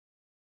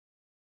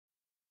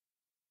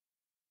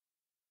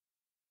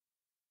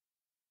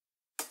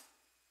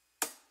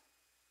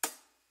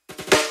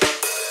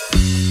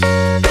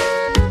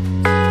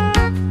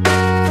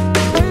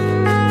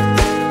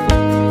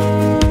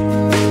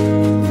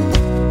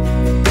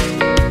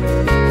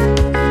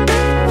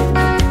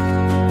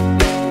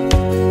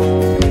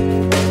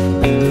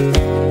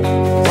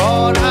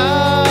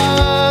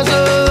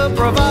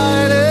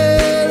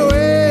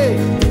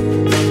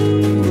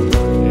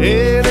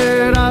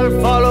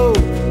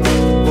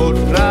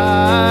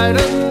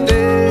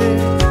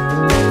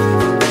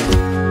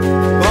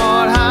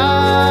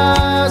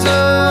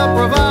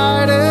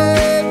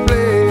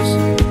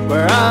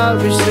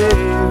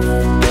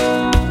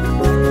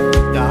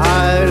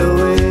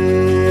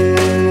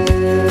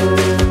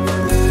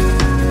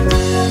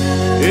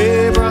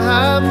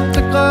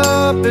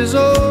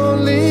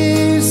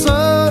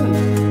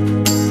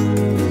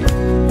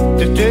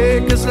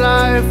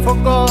for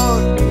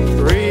God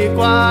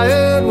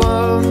required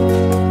one.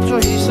 So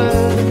he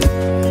said,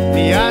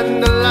 me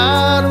and the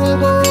lad will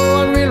go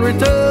and we'll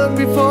return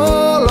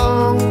before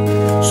long.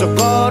 So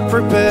God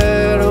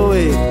prepared a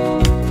way,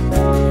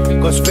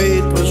 'cause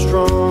faith was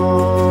strong.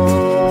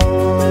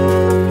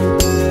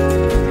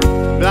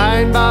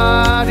 Blind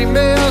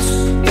Bartimaeus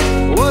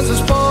was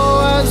as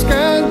poor as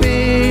can be.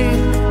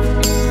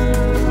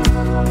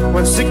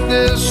 When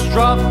sickness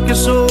struck his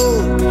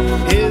soul,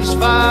 his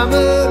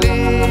family,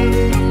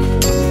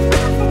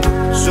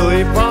 so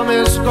he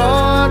promised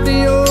God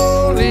the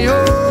only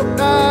hope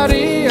that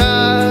he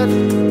had,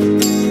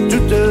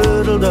 2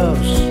 turtle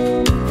doves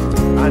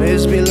and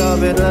his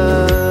beloved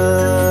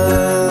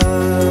land.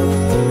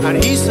 And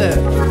he said,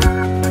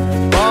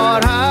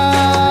 God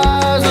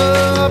has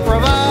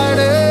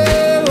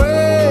provided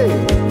way,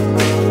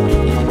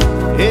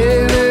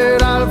 in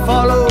it I'll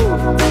follow,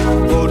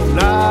 both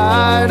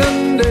night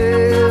and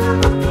day.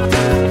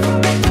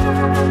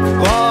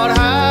 God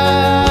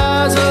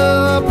has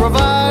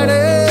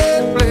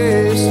provided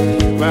place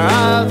where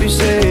I'll be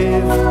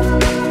safe,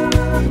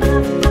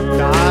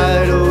 to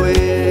hide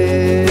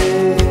away.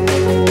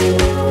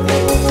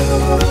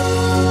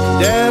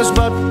 There's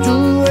but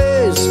 2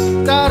 ways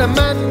that a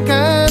man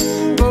can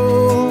go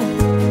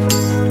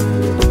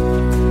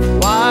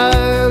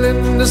while in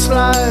this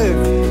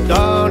life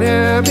down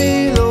here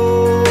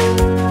below.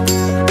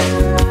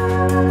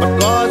 But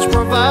God's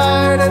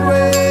provided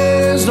way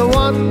is the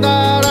one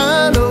that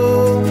I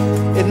know.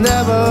 It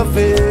never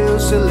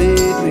fails to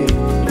lead me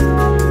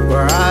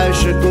where I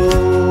should go.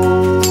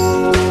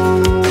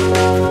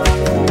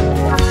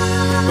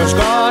 'Cause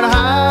God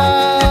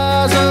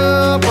has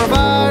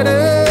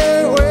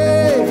provided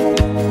way,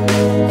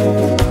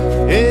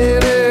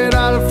 in it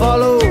I'll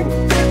follow,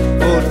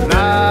 both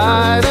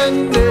night and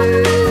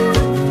day.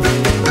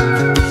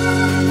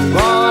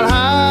 God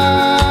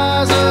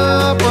has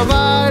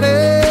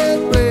provided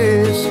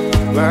place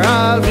where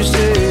I'll be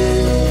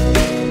safe,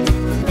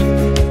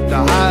 to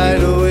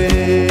hide away.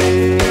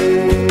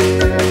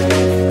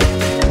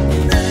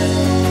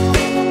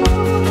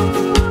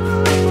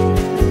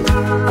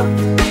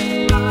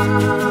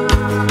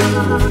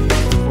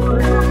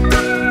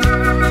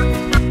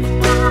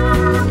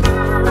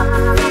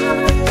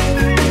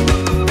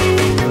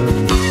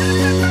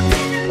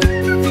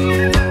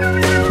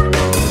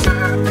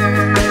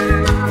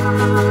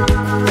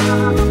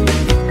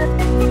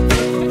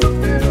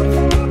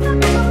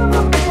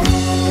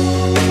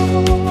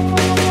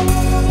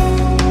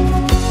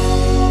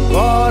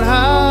 God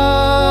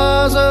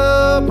has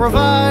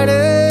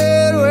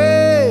provided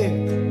way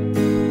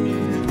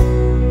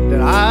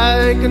that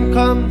I can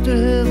come to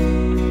him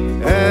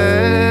and